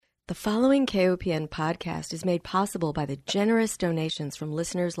The following KOPN podcast is made possible by the generous donations from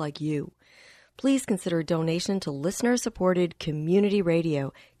listeners like you. Please consider donation to listener-supported community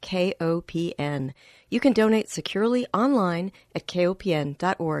radio, KOPN. You can donate securely online at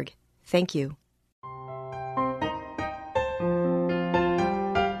kopn.org. Thank you.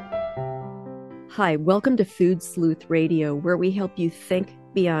 Hi, welcome to Food Sleuth Radio, where we help you think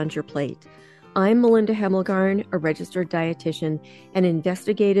beyond your plate. I'm Melinda Hemmelgarn, a registered dietitian and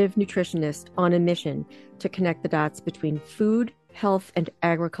investigative nutritionist on a mission to connect the dots between food, health, and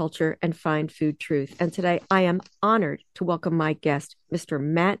agriculture and find food truth. And today I am honored to welcome my guest, Mr.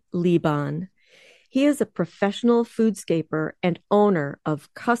 Matt Lebon. He is a professional foodscaper and owner of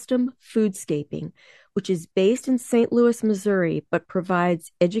Custom Foodscaping, which is based in St. Louis, Missouri, but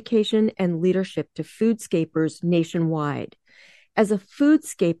provides education and leadership to foodscapers nationwide. As a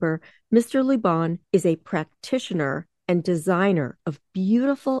foodscaper, Mr. Lebon is a practitioner and designer of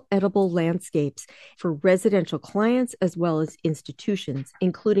beautiful edible landscapes for residential clients as well as institutions,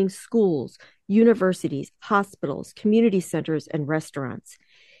 including schools, universities, hospitals, community centers, and restaurants.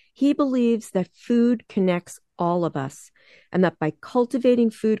 He believes that food connects all of us, and that by cultivating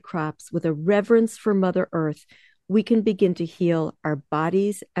food crops with a reverence for Mother Earth, we can begin to heal our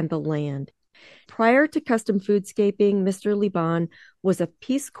bodies and the land. Prior to Custom Foodscaping, Mr. Lebon was a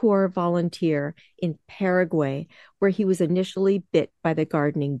Peace Corps volunteer in Paraguay, where he was initially bit by the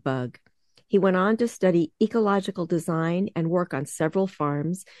gardening bug. He went on to study ecological design and work on several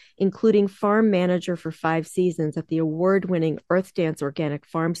farms, including farm manager for 5 seasons at the award-winning Earth Dance Organic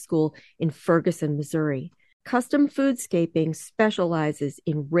Farm School in Ferguson, Missouri. Custom Foodscaping specializes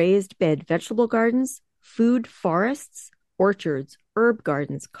in raised bed vegetable gardens, food forests, orchards, herb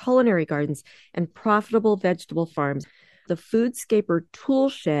gardens, culinary gardens, and profitable vegetable farms. The Foodscaper Tool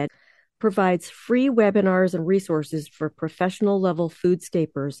Shed provides free webinars and resources for professional-level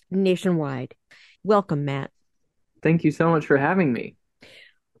foodscapers nationwide. Welcome, Matt. Thank you so much for having me.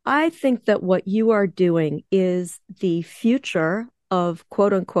 I think that what you are doing is the future of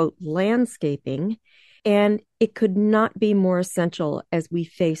quote-unquote landscaping, and it could not be more essential as we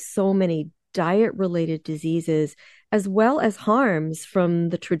face so many diet-related diseases, as well as harms from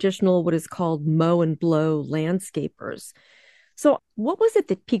the traditional, what is called mow and blow landscapers. So what was it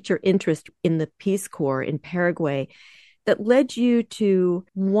that piqued your interest in the Peace Corps in Paraguay that led you to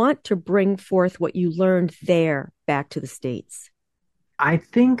want to bring forth what you learned there back to the States? I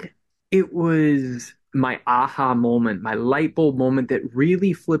think it was my aha moment, my light bulb moment that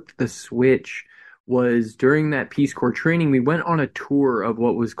really flipped the switch. Was during that Peace Corps training, we went on a tour of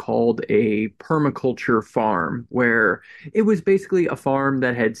what was called a permaculture farm, where it was basically a farm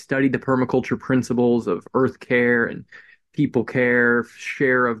that had studied the permaculture principles of earth care and people care,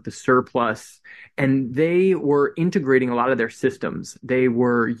 share of the surplus, and they were integrating a lot of their systems. They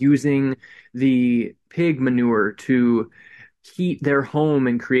were using the pig manure to heat their home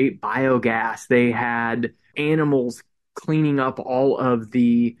and create biogas. They had animals cleaning up all of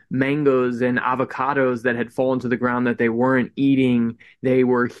the mangoes and avocados that had fallen to the ground that they weren't eating. They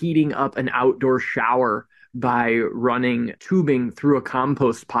were heating up an outdoor shower by running tubing through a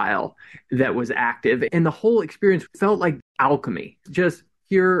compost pile that was active. And the whole experience felt like alchemy, just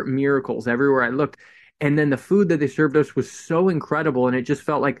pure miracles everywhere I looked. And then the food that they served us was so incredible. And it just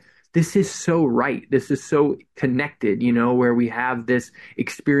felt like, this is so right. This is so connected, where we have this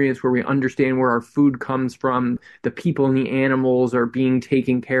experience where we understand where our food comes from. The people and the animals are being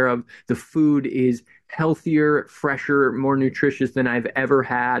taken care of. The food is healthier, fresher, more nutritious than I've ever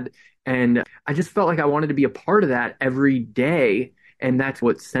had. And I just felt like I wanted to be a part of that every day. And that's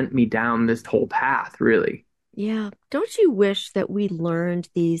what sent me down this whole path, really. Yeah. Don't you wish that we learned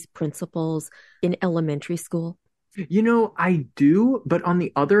these principles in elementary school? I do, but on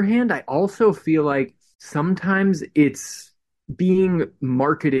the other hand, I also feel like sometimes it's being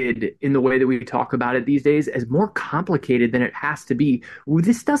marketed in the way that we talk about it these days as more complicated than it has to be.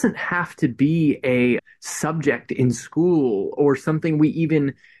 This doesn't have to be a subject in school or something we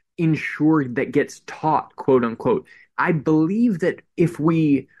even ensure that gets taught, quote unquote. I believe that if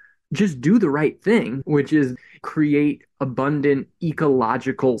we just do the right thing, which is create abundant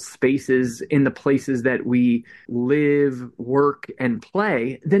ecological spaces in the places that we live, work, and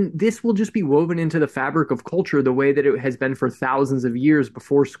play, then this will just be woven into the fabric of culture the way that it has been for thousands of years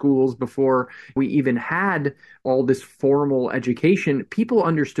before schools, before we even had all this formal education. People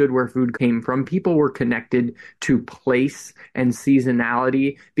understood where food came from. People were connected to place and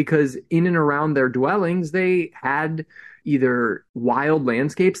seasonality because in and around their dwellings, they had either wild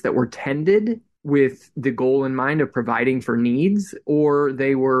landscapes that were tended with the goal in mind of providing for needs, or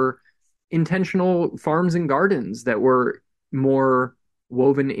they were intentional farms and gardens that were more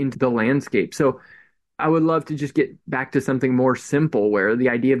woven into the landscape. So I would love to just get back to something more simple where the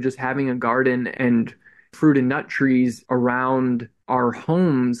idea of just having a garden and fruit and nut trees around our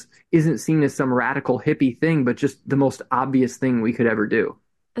homes isn't seen as some radical hippie thing, but just the most obvious thing we could ever do.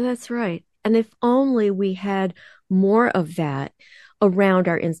 That's right. And if only we had more of that around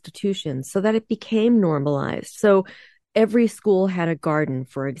our institutions so that it became normalized. So every school had a garden,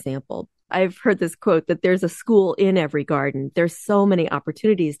 for example. I've heard this quote that there's a school in every garden. There's so many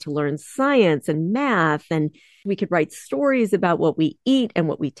opportunities to learn science and math, and we could write stories about what we eat and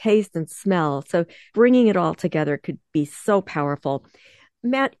what we taste and smell. So bringing it all together could be so powerful.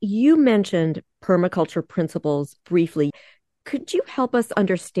 Matt, you mentioned permaculture principles briefly. Could you help us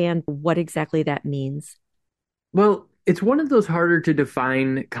understand what exactly that means? Well, it's one of those harder to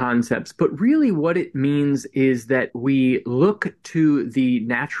define concepts, but really what it means is that we look to the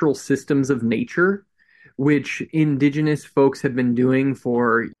natural systems of nature, which indigenous folks have been doing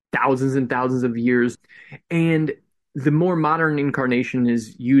for thousands and thousands of years. And the more modern incarnation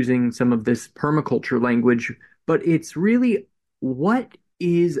is using some of this permaculture language, but it's really what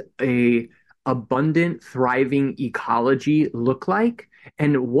is a abundant, thriving ecology look like?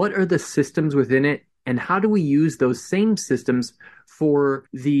 And what are the systems within it? And how do we use those same systems for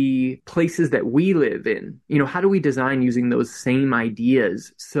the places that we live in? How do we design using those same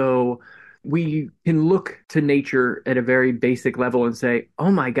ideas? So we can look to nature at a very basic level and say,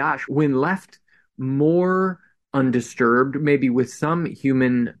 oh my gosh, when left more undisturbed, maybe with some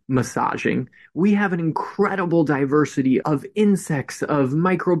human massaging, we have an incredible diversity of insects, of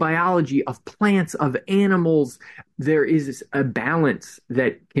microbiology, of plants, of animals. There is a balance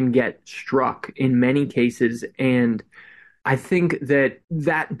that can get struck in many cases. And I think that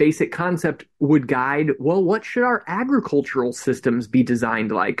that basic concept would guide, well, what should our agricultural systems be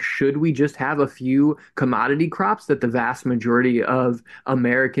designed like? Should we just have a few commodity crops that the vast majority of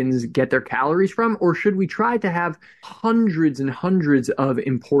Americans get their calories from? Or should we try to have hundreds and hundreds of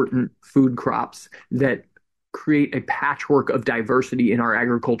important food crops that create a patchwork of diversity in our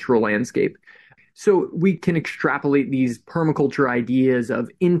agricultural landscape? So we can extrapolate these permaculture ideas of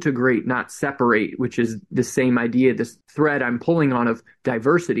integrate, not separate, which is the same idea, this thread I'm pulling on of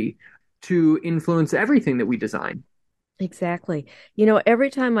diversity to influence everything that we design. Exactly. Every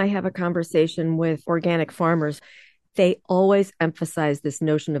time I have a conversation with organic farmers, they always emphasize this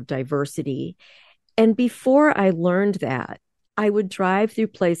notion of diversity. And before I learned that, I would drive through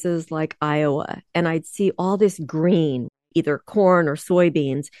places like Iowa and I'd see all this green, either corn or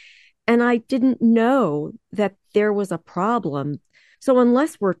soybeans. And I didn't know that there was a problem. So,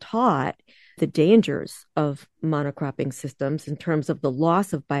 unless we're taught the dangers of monocropping systems in terms of the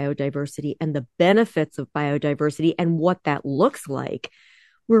loss of biodiversity and the benefits of biodiversity and what that looks like,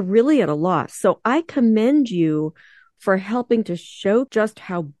 we're really at a loss. So, I commend you for helping to show just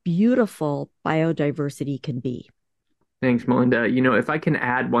how beautiful biodiversity can be. Thanks, Melinda. If I can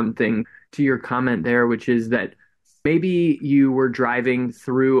add one thing to your comment there, which is that maybe you were driving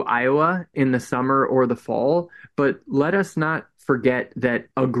through Iowa in the summer or the fall, but let us not forget that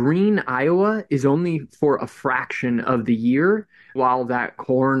a green Iowa is only for a fraction of the year, while that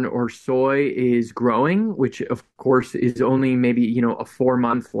corn or soy is growing, which of course is only maybe, a 4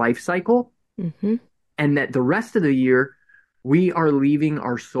 month life cycle. Mm-hmm. And that the rest of the year, we are leaving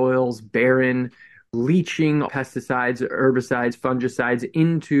our soils barren, leaching pesticides, herbicides, fungicides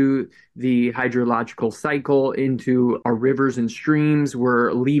into the hydrological cycle, into our rivers and streams.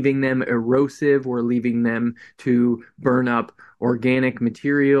 We're leaving them erosive. We're leaving them to burn up organic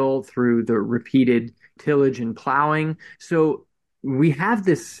material through the repeated tillage and plowing. So we have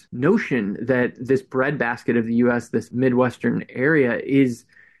this notion that this breadbasket of the US, this Midwestern area, is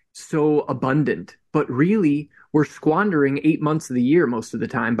so abundant, but really we're squandering 8 months of the year most of the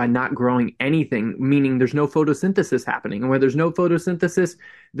time by not growing anything, meaning there's no photosynthesis happening. And where there's no photosynthesis,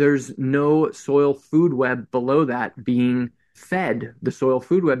 there's no soil food web below that being fed, the soil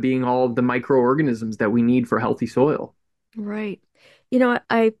food web being all of the microorganisms that we need for healthy soil. Right.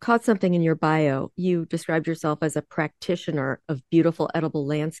 I caught something in your bio. You described yourself as a practitioner of beautiful edible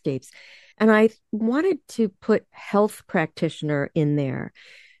landscapes. And I wanted to put health practitioner in there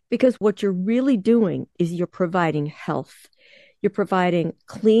because what you're really doing is you're providing health. You're providing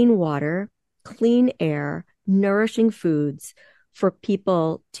clean water, clean air, nourishing foods for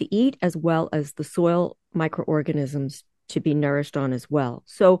people to eat, as well as the soil microorganisms to be nourished on as well.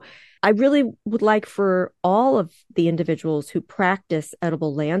 So I really would like for all of the individuals who practice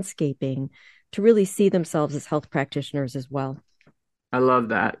edible landscaping to really see themselves as health practitioners as well. I love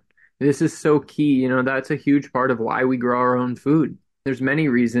that. This is so key. That's a huge part of why we grow our own food. There's many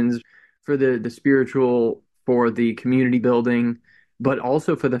reasons for the spiritual, for the community building, but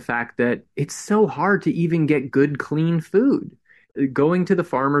also for the fact that it's so hard to even get good, clean food. Going to the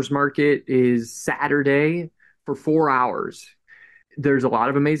farmer's market is Saturday for 4 hours. There's a lot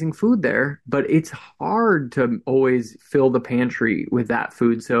of amazing food there, but it's hard to always fill the pantry with that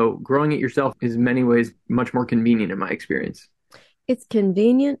food. So growing it yourself is in many ways much more convenient in my experience. It's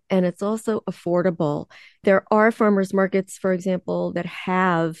convenient and it's also affordable. There are farmers markets, for example, that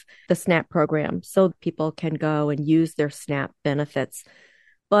have the SNAP program so people can go and use their SNAP benefits.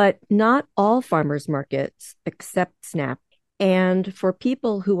 But not all farmers markets accept SNAP. And for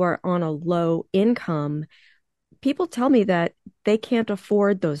people who are on a low income, people tell me that they can't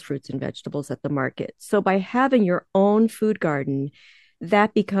afford those fruits and vegetables at the market. So by having your own food garden,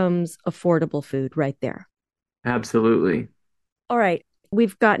 that becomes affordable food right there. Absolutely. All right.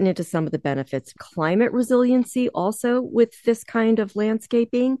 We've gotten into some of the benefits. Climate resiliency also with this kind of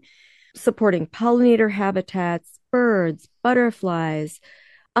landscaping, supporting pollinator habitats, birds, butterflies.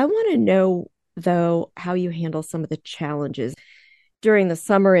 I want to know, though, how you handle some of the challenges. During the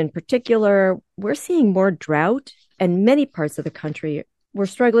summer in particular, we're seeing more drought, and many parts of the country we're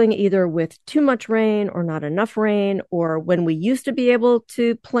struggling either with too much rain or not enough rain, or when we used to be able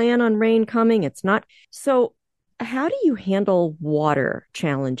to plan on rain coming, it's not. So, how do you handle water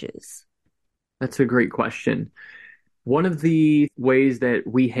challenges? That's a great question. One of the ways that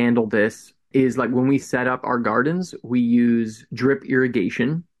we handle this is like when we set up our gardens, we use drip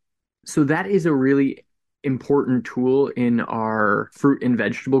irrigation. So that is a really important tool in our fruit and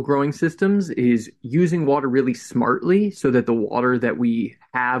vegetable growing systems is using water really smartly so that the water that we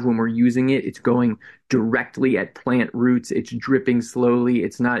have when we're using it, it's going directly at plant roots. It's dripping slowly.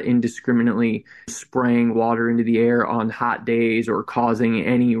 It's not indiscriminately spraying water into the air on hot days or causing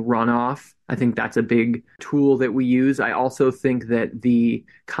any runoff. I think that's a big tool that we use. I also think that the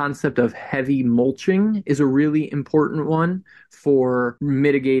concept of heavy mulching is a really important one for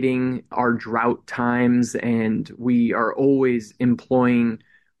mitigating our drought times. And we are always employing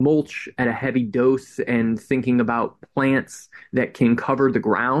mulch at a heavy dose and thinking about plants that can cover the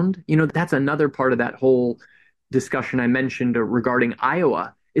ground. That's another part of that whole discussion I mentioned regarding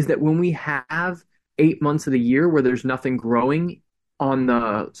Iowa is that when we have 8 months of the year where there's nothing growing on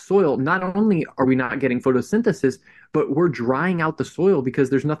the soil, not only are we not getting photosynthesis, but we're drying out the soil because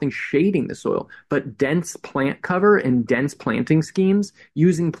there's nothing shading the soil. But dense plant cover and dense planting schemes,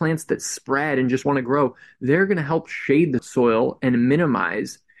 using plants that spread and just want to grow, they're going to help shade the soil and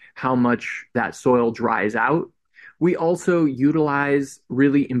minimize how much that soil dries out. We also utilize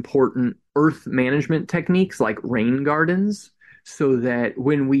really important earth management techniques like rain gardens so that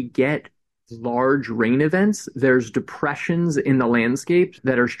when we get large rain events, there's depressions in the landscape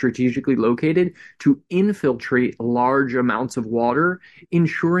that are strategically located to infiltrate large amounts of water,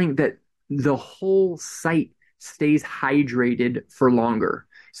 ensuring that the whole site stays hydrated for longer.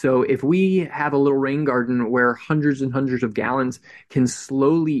 So if we have a little rain garden where hundreds and hundreds of gallons can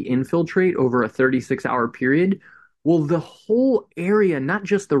slowly infiltrate over a 36-hour period, well, the whole area, not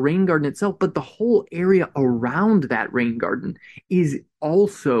just the rain garden itself, but the whole area around that rain garden is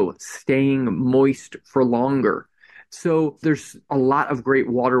also staying moist for longer. So there's a lot of great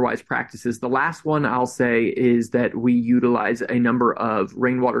water-wise practices. The last one I'll say is that we utilize a number of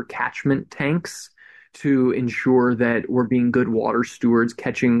rainwater catchment tanks to ensure that we're being good water stewards,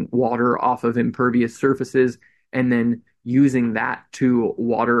 catching water off of impervious surfaces, and then using that to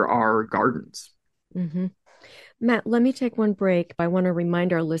water our gardens. Mm-hmm. Matt, let me take one break. I want to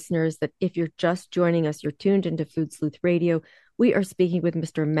remind our listeners that if you're just joining us, you're tuned into Food Sleuth Radio. We are speaking with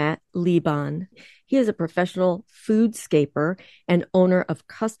Mr. Matt Lebon. He is a professional foodscaper and owner of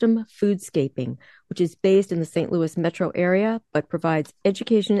Custom Foodscaping, which is based in the St. Louis metro area, but provides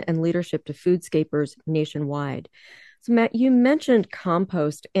education and leadership to foodscapers nationwide. So, Matt, you mentioned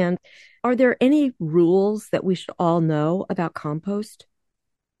compost, and are there any rules that we should all know about compost?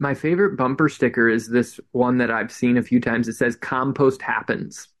 My favorite bumper sticker is this one that I've seen a few times. It says compost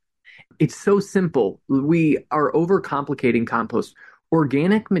happens. It's so simple. We are overcomplicating compost.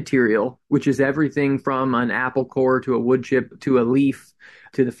 Organic material, which is everything from an apple core to a wood chip to a leaf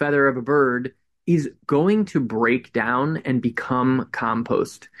to the feather of a bird, is going to break down and become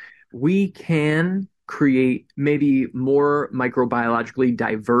compost. We can create maybe more microbiologically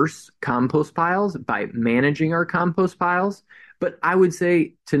diverse compost piles by managing our compost piles. But I would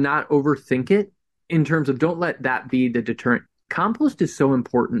say to not overthink it in terms of don't let that be the deterrent. Compost is so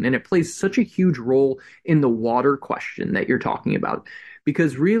important and it plays such a huge role in the water question that you're talking about.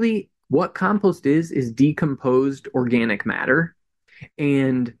 Because really, what compost is decomposed organic matter.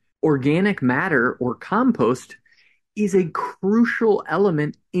 And organic matter or compost is a crucial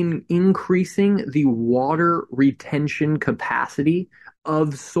element in increasing the water retention capacity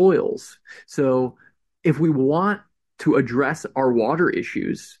of soils. So, if we want to address our water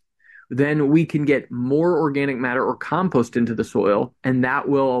issues, then we can get more organic matter or compost into the soil, and that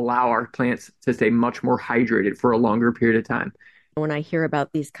will allow our plants to stay much more hydrated for a longer period of time. When I hear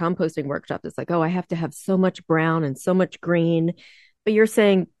about these composting workshops, it's like, oh, I have to have so much brown and so much green. But you're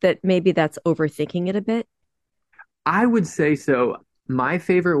saying that maybe that's overthinking it a bit? I would say so. My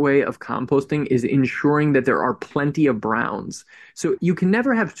favorite way of composting is ensuring that there are plenty of browns. So you can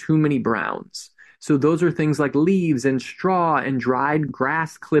never have too many browns. So those are things like leaves and straw and dried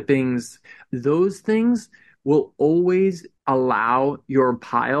grass clippings. Those things will always allow your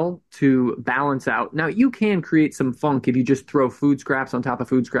pile to balance out. Now, you can create some funk if you just throw food scraps on top of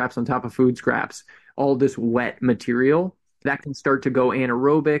food scraps on top of food scraps, all this wet material. That can start to go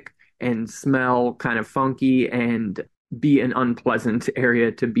anaerobic and smell kind of funky and be an unpleasant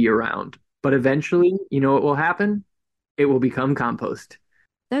area to be around. But eventually, you know what will happen? It will become compost.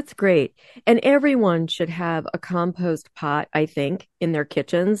 That's great. And everyone should have a compost pot, I think, in their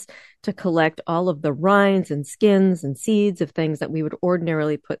kitchens to collect all of the rinds and skins and seeds of things that we would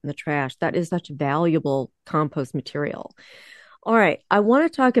ordinarily put in the trash. That is such valuable compost material. All right. I want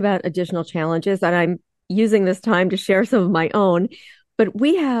to talk about additional challenges, and I'm using this time to share some of my own. But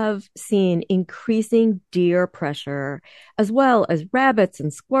we have seen increasing deer pressure, as well as rabbits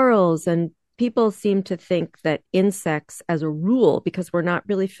and squirrels. And people seem to think that insects, as a rule, because we're not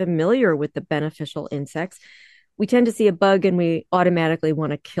really familiar with the beneficial insects, we tend to see a bug and we automatically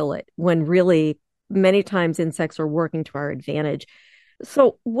want to kill it, when really many times insects are working to our advantage.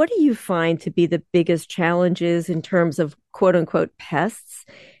 So, what do you find to be the biggest challenges in terms of quote unquote pests?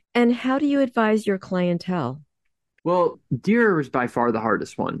 And how do you advise your clientele? Well, deer is by far the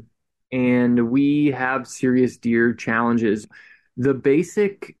hardest one, and we have serious deer challenges. The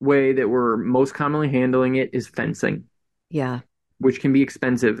basic way that we're most commonly handling it is fencing, Yeah. which can be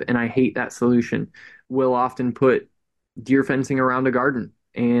expensive, and I hate that solution. We'll often put deer fencing around a garden,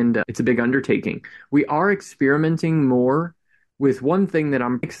 and it's a big undertaking. We are experimenting more with one thing that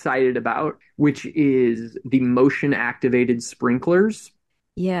I'm excited about, which is the motion activated sprinklers.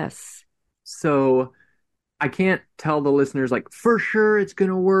 Yes. So I can't tell the listeners, like, for sure it's going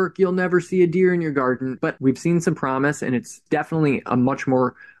to work. You'll never see a deer in your garden, but we've seen some promise, and it's definitely a much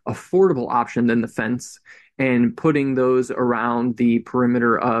more affordable option than the fence. And putting those around the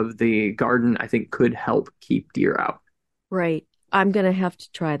perimeter of the garden, I think, could help keep deer out. Right. I'm going to have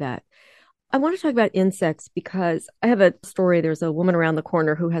to try that. I want to talk about insects because I have a story. There's a woman around the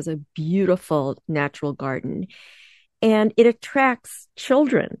corner who has a beautiful natural garden, and it attracts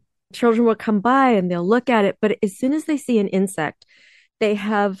children. Children will come by and they'll look at it, but as soon as they see an insect, they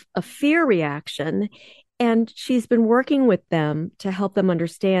have a fear reaction. And she's been working with them to help them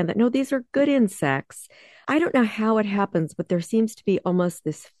understand that no, these are good insects. I don't know how it happens, but there seems to be almost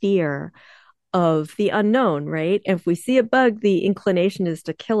this fear of the unknown, right? And if we see a bug, the inclination is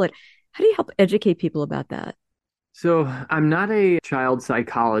to kill it. How do you help educate people about that? So I'm not a child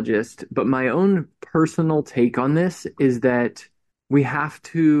psychologist, but my own personal take on this is that we have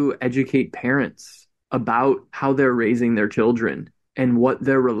to educate parents about how they're raising their children and what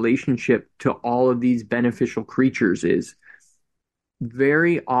their relationship to all of these beneficial creatures is.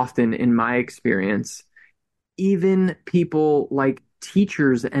 Very often, in my experience, even people like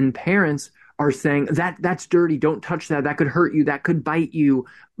teachers and parents are saying that's dirty, don't touch that, that could hurt you, that could bite you,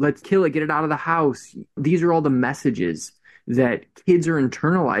 let's kill it, get it out of the house. These are all the messages that kids are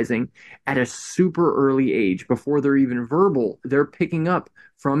internalizing at a super early age before they're even verbal. They're picking up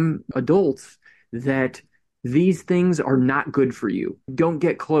from adults that these things are not good for you, don't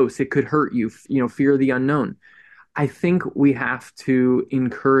get close, it could hurt you, fear the unknown. I think we have to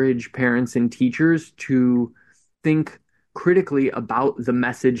encourage parents and teachers to think critically about the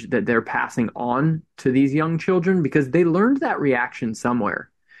message that they're passing on to these young children because they learned that reaction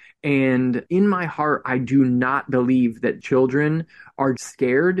somewhere. And in my heart, I do not believe that children are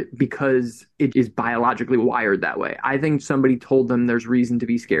scared because it is biologically wired that way. I think somebody told them there's reason to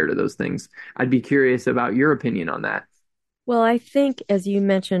be scared of those things. I'd be curious about your opinion on that. Well, I think, as you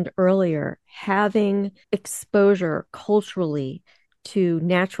mentioned earlier, having exposure culturally to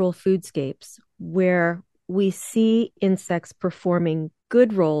natural foodscapes where we see insects performing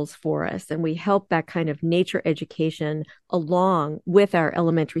good roles for us and we help that kind of nature education along with our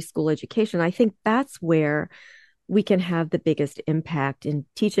elementary school education, I think that's where we can have the biggest impact in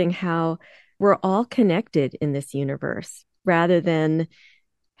teaching how we're all connected in this universe rather than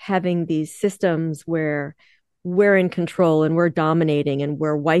having these systems where we're in control and we're dominating and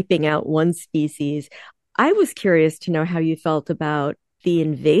we're wiping out one species. I was curious to know how you felt about the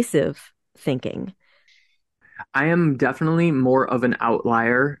invasive thinking. I am definitely more of an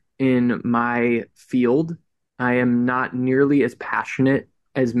outlier in my field. I am not nearly as passionate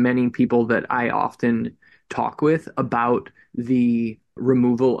as many people that I often talk with about the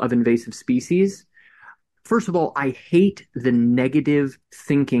removal of invasive species. First of all, I hate the negative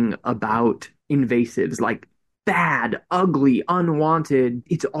thinking about invasives, like bad, ugly, unwanted.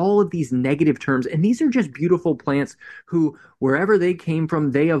 It's all of these negative terms. And these are just beautiful plants who, wherever they came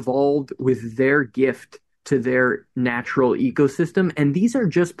from, they evolved with their gift to their natural ecosystem. And these are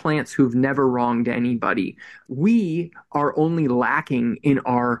just plants who've never wronged anybody. We are only lacking in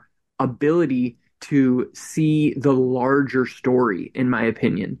our ability to see the larger story, in my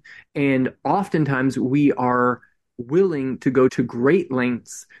opinion. And oftentimes we are willing to go to great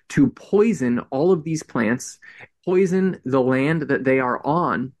lengths to poison all of these plants, poison the land that they are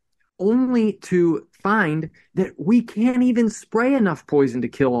on, only to find that we can't even spray enough poison to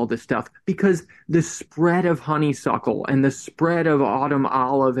kill all this stuff because the spread of honeysuckle and the spread of autumn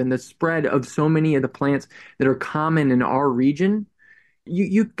olive and the spread of so many of the plants that are common in our region.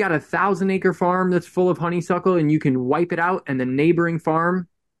 You've got 1,000 acre farm that's full of honeysuckle and you can wipe it out, and the neighboring farm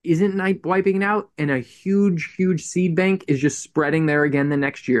isn't wiping it out, and a huge seed bank is just spreading there again the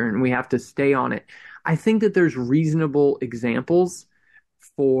next year, and we have to stay on it. I think that there's reasonable examples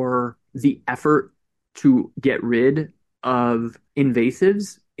for the effort to get rid of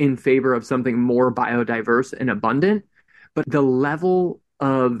invasives in favor of something more biodiverse and abundant, but the level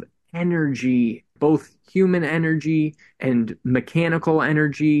of energy, both human energy and mechanical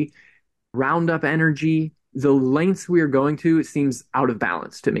energy, roundup energy, the lengths we are going to, it seems out of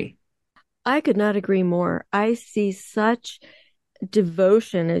balance to me. I could not agree more. I see such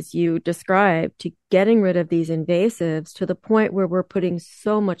devotion, as you described, to getting rid of these invasives to the point where we're putting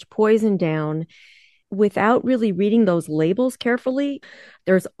so much poison down without really reading those labels carefully.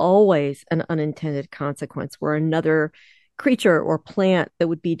 There's always an unintended consequence where another creature or plant that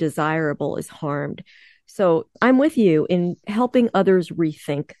would be desirable is harmed. So I'm with you in helping others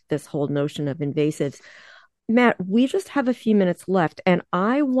rethink this whole notion of invasives. Matt, we just have a few minutes left, and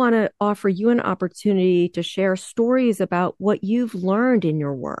I want to offer you an opportunity to share stories about what you've learned in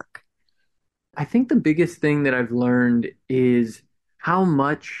your work. I think the biggest thing that I've learned is how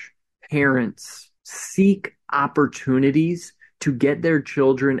much parents seek opportunities to get their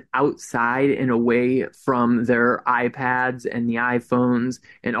children outside and away from their iPads and the iPhones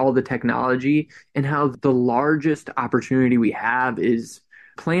and all the technology, and how the largest opportunity we have is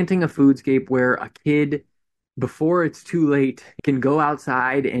planting a foodscape where a kid, before it's too late, can go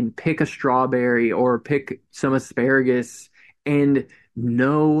outside and pick a strawberry or pick some asparagus and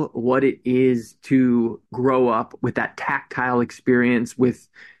know what it is to grow up with that tactile experience with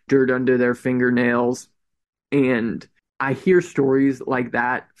dirt under their fingernails. And I hear stories like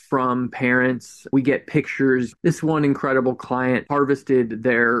that from parents. We get pictures. This one incredible client harvested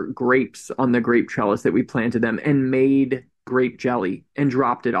their grapes on the grape trellis that we planted them and made grape jelly and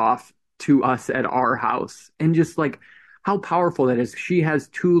dropped it off to us at our house. And just like how powerful that is. She has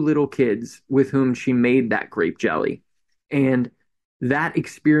two little kids with whom she made that grape jelly. And that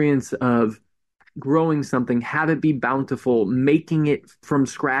experience of growing something, have it be bountiful, making it from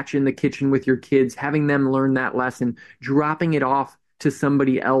scratch in the kitchen with your kids, having them learn that lesson, dropping it off to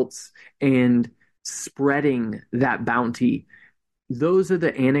somebody else and spreading that bounty. Those are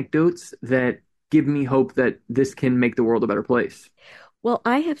the anecdotes that give me hope that this can make the world a better place. Well,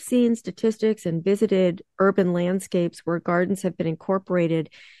 I have seen statistics and visited urban landscapes where gardens have been incorporated,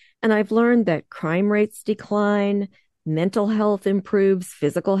 and I've learned that crime rates decline, mental health improves,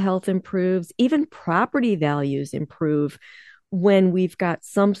 physical health improves, even property values improve when we've got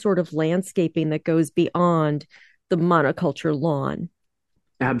some sort of landscaping that goes beyond the monoculture lawn.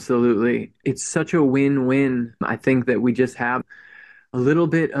 Absolutely. It's such a win-win. I think that we just have a little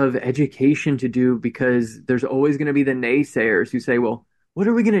bit of education to do because there's always going to be the naysayers who say, well, what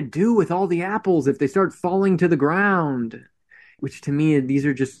are we going to do with all the apples if they start falling to the ground? Which to me, these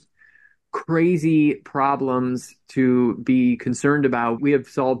are just crazy problems to be concerned about. We have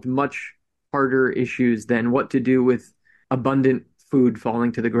solved much harder issues than what to do with abundant food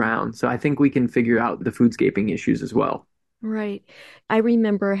falling to the ground. So I think we can figure out the foodscaping issues as well. Right. I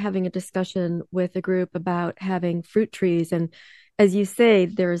remember having a discussion with a group about having fruit trees. And as you say,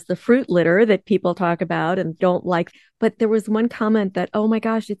 there's the fruit litter that people talk about and don't like. But there was one comment that, oh my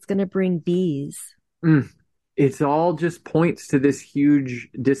gosh, it's going to bring bees. Mm. It's all just points to this huge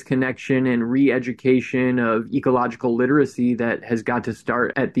disconnection and re-education of ecological literacy that has got to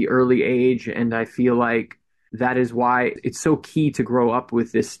start at the early age. And I feel like that is why it's so key to grow up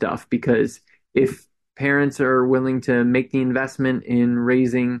with this stuff, because if parents are willing to make the investment in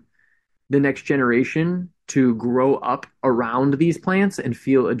raising the next generation to grow up around these plants and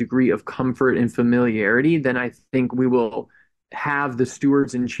feel a degree of comfort and familiarity, then I think we will have the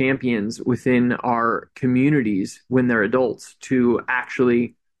stewards and champions within our communities when they're adults to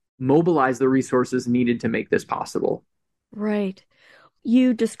actually mobilize the resources needed to make this possible. Right.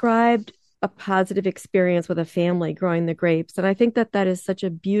 You described a positive experience with a family growing the grapes. And I think that that is such a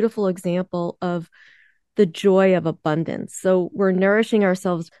beautiful example of the joy of abundance. So we're nourishing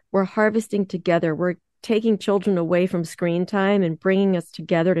ourselves, we're harvesting together, we're taking children away from screen time and bringing us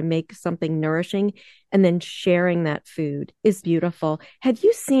together to make something nourishing, and then sharing that food is beautiful. Have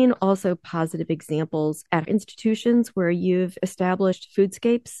you seen also positive examples at institutions where you've established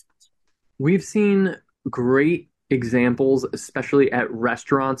foodscapes? We've seen great examples, especially at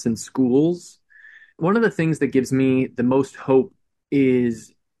restaurants and schools. One of the things that gives me the most hope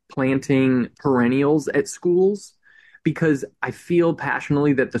is planting perennials at schools because I feel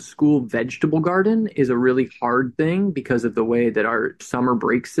passionately that the school vegetable garden is a really hard thing because of the way that our summer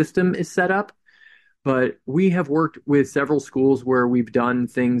break system is set up. But we have worked with several schools where we've done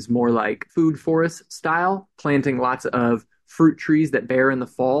things more like food forest style, planting lots of fruit trees that bear in the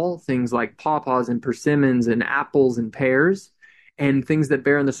fall, things like pawpaws and persimmons and apples and pears, and things that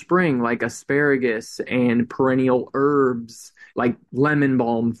bear in the spring, like asparagus and perennial herbs, like lemon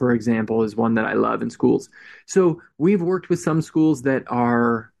balm, for example, is one that I love in schools. So we've worked with some schools that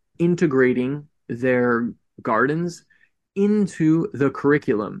are integrating their gardens into the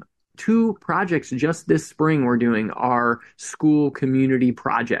curriculum. Two projects just this spring we're doing are school community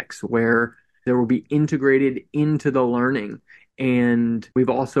projects where there will be integrated into the learning. And we've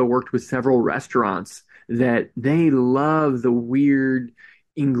also worked with several restaurants that they love the weird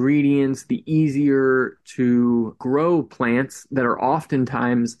ingredients, the easier to grow plants that are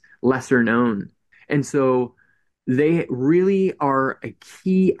oftentimes lesser known. And so they really are a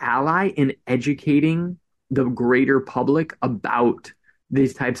key ally in educating the greater public about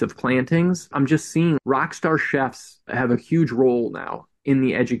these types of plantings. I'm just seeing rock star chefs have a huge role now in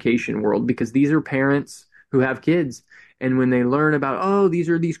the education world because these are parents who have kids. And when they learn about, oh, these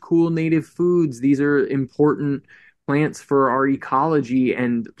are these cool native foods, these are important plants for our ecology,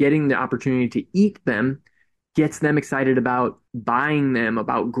 and getting the opportunity to eat them gets them excited about buying them,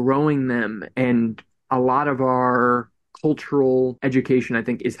 about growing them. And a lot of our cultural education, I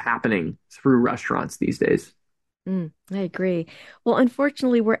think, is happening through restaurants these days. I agree. Well,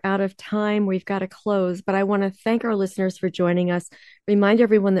 unfortunately, we're out of time. We've got to close, but I want to thank our listeners for joining us. Remind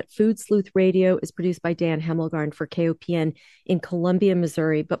everyone that Food Sleuth Radio is produced by Dan Hemmelgarn for KOPN in Columbia,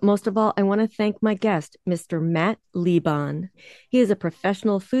 Missouri. But most of all, I want to thank my guest, Mr. Matt Lebon. He is a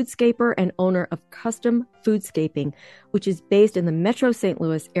professional foodscaper and owner of Custom Foodscaping, which is based in the Metro St.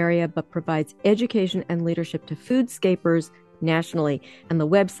 Louis area, but provides education and leadership to foodscapers nationally. And the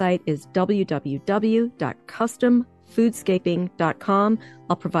website is www.customfoodscaping.com.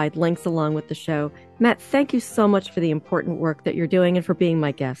 I'll provide links along with the show. Matt, thank you so much for the important work that you're doing and for being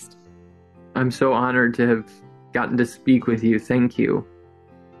my guest. I'm so honored to have gotten to speak with you. Thank you.